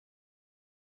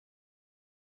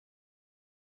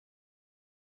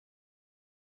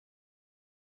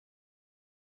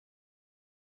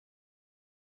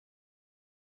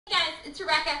it's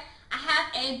Rebecca. I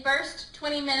have a burst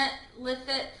 20-minute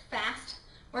Livingfit Fast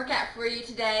workout for you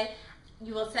today.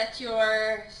 You will set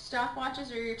your stopwatches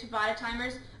or your Tabata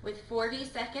timers with 40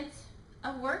 seconds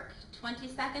of work, 20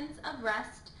 seconds of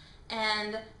rest,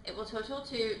 and it will total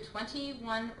to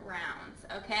 21 rounds,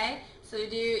 okay? So you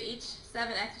do each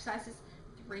 7 exercises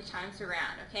 3 times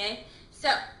around, okay? So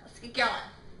let's get going.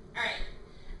 All right.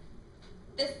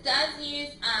 This does use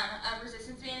a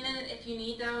resistance band in it. If you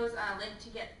need those, link to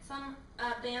get some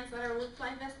bands that are looped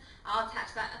like this, I'll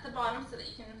attach that at the bottom so that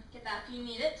you can get that if you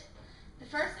need it. The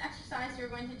first exercise you're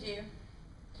going to do,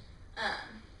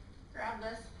 grab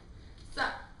this. So,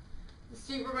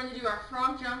 we're going to do our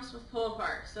frog jumps with pull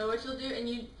apart. So what you'll do, and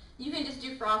you can just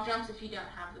do frog jumps if you don't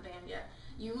have the band yet.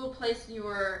 You will place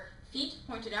your feet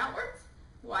pointed outwards,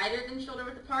 wider than shoulder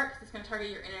width apart, because it's going to target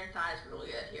your inner thighs really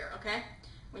good here, okay?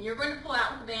 When you're going to pull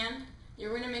out with the band,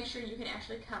 you're going to make sure you can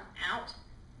actually come out.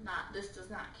 This does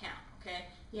not count, okay?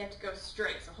 You have to go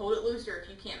straight, so hold it looser if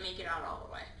you can't make it out all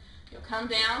the way. You'll come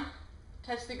down,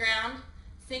 touch the ground,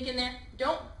 sink in there.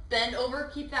 Don't bend over,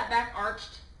 keep that back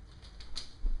arched.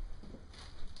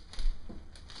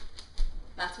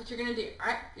 That's what you're going to do, all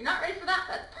right? If you're not ready for that,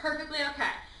 that's perfectly okay.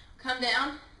 Come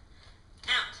down,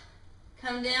 out.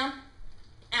 Come down,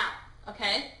 out,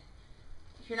 okay?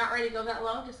 If you're not ready to go that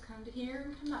low, just come to here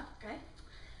and come up, okay?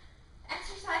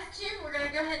 Exercise 2, we're going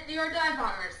to go ahead and do our dive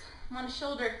bombers. I'm on a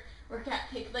shoulder workout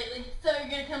kick lately. So you're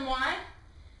going to come wide,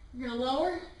 you're going to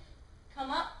lower, come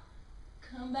up,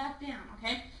 come back down,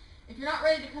 okay? If you're not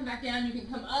ready to come back down, you can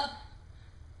come up,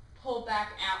 pull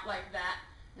back out like that,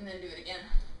 and then do it again.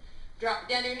 Drop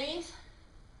down to your knees,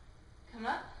 come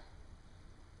up.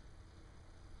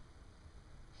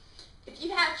 If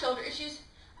you have shoulder issues,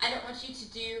 I don't want you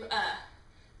to do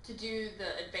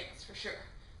the advance for sure.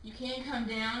 You can come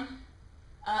down,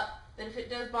 up, but if it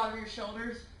does bother your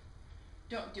shoulders,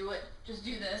 don't do it. Just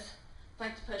do this. It's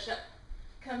like the push-up.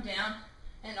 Come down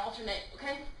and alternate,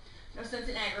 okay? No sense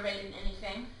in aggravating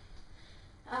anything.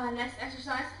 Next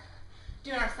exercise,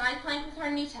 doing our side plank with our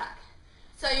knee tuck.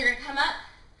 So you're going to come up,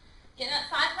 get in that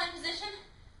side plank position,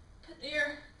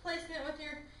 placing it with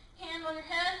your hand on your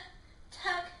head,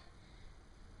 tuck.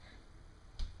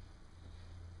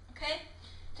 Okay?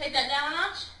 Take that down a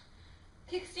notch,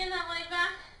 kickstand that leg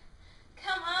back,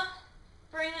 come up,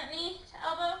 bring that knee to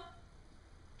elbow,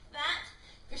 that.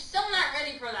 If you're still not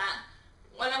ready for that,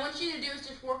 what I want you to do is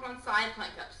just work on side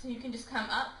plank up. So you can just come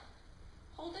up,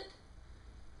 hold it,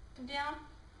 come down,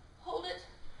 hold it,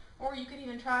 or you could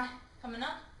even try coming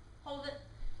up, hold it,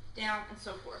 down, and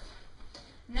so forth.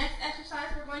 Next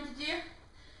exercise we are going to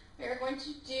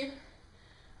do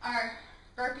our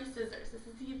burpee scissors. This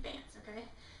is the advance, okay?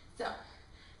 So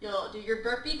you'll do your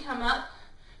burpee, come up,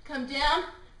 come down,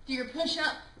 do your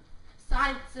push-up,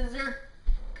 side scissor,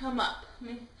 come up.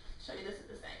 Let me show you this at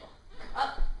this angle.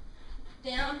 Up,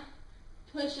 down,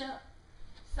 push-up,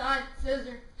 side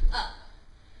scissor, up.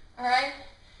 All right?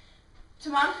 To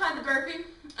modify the burpee,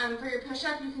 for your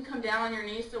push-up, you can come down on your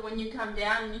knees. So when you come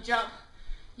down and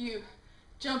you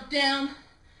jump down,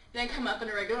 then come up in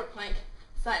a regular plank,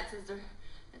 side scissor,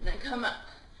 and then come up.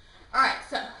 All right,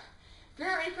 so if you're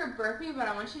not ready for a burpee, what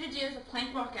I want you to do is a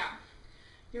plank walkout.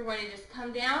 You're going to just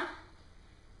come down,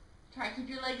 try and keep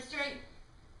your legs straight,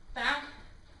 back,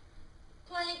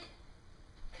 plank,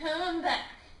 come back.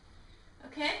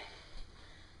 Okay?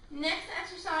 Next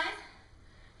exercise,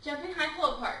 jumping high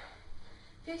pull apart.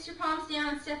 Fix your palms down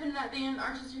and step into that band,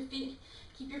 arches your feet.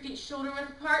 Keep your feet shoulder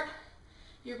width apart.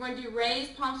 You're going to raise,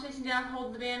 palms facing down,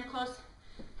 hold the band close,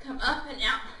 come up and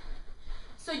out.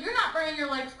 So you're not bringing your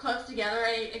legs close together,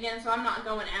 again, so I'm not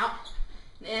going out.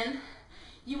 In.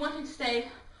 You want to stay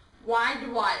wide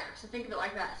to wider, so think of it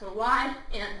like that. So wide,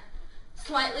 in,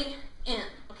 slightly in,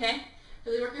 okay?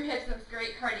 Really work your hips, and that's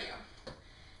great cardio.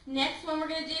 Next one we're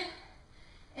going to do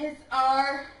is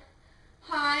our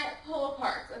high pull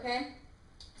aparts, okay?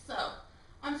 So,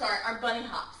 our bunny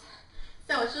hops.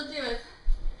 So what you'll do is,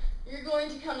 you're going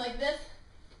to come like this,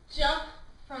 jump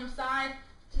from side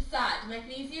to side. To make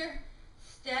it easier,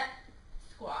 step,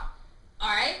 squat. All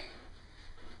right?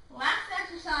 Last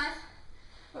exercise,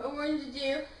 what we're going to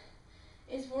do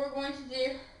is we're going to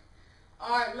do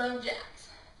our low jacks.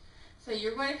 So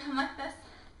you're going to come like this,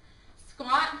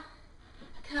 squat,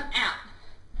 come out.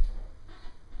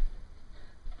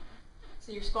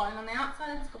 So you're squatting on the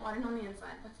outside and squatting on the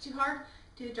inside. If that's too hard,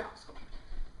 do the drop squat.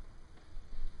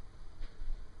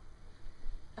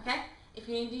 Okay? If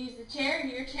you need to use the chair, do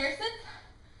your chair sits.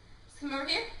 Just come over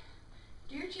here,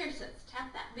 do your chair sits.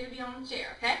 Tap that booty on the chair,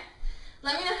 okay?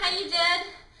 Let me know how you did.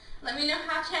 Let me know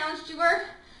how challenged you were.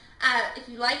 If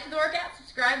you liked the workout,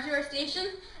 subscribe to our station,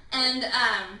 and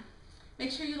Make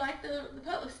sure you like the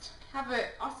post. Have an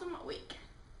awesome week.